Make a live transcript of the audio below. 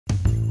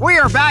We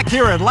are back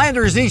here at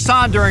Landers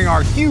Nissan during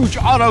our huge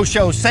auto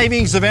show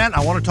savings event.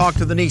 I want to talk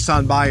to the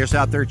Nissan buyers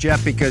out there,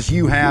 Jeff, because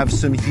you have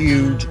some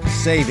huge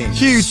savings.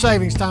 Huge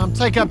savings, Tom.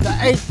 Take up to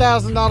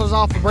 $8,000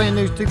 off a brand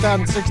new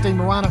 2016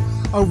 Murano.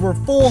 Over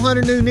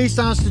 400 new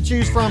Nissans to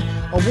choose from.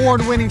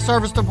 Award-winning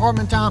service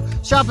department, Tom.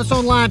 Shop us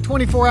online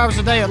 24 hours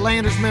a day at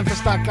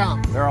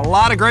landersmemphis.com. There are a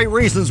lot of great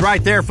reasons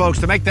right there, folks,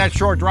 to make that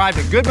short drive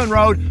to Goodman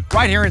Road,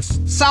 right here in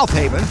South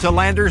Haven, to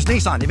Landers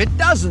Nissan. If it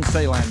doesn't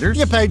say Landers,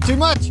 you paid too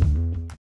much.